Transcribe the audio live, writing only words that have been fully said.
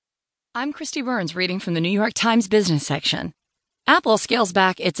I'm Christy Burns reading from the New York Times business section. Apple scales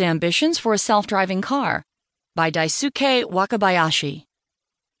back its ambitions for a self-driving car by Daisuke Wakabayashi.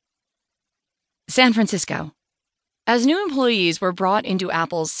 San Francisco. As new employees were brought into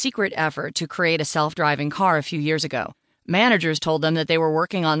Apple's secret effort to create a self-driving car a few years ago, managers told them that they were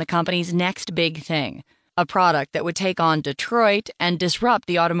working on the company's next big thing, a product that would take on Detroit and disrupt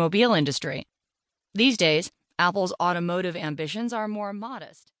the automobile industry. These days, Apple's automotive ambitions are more modest.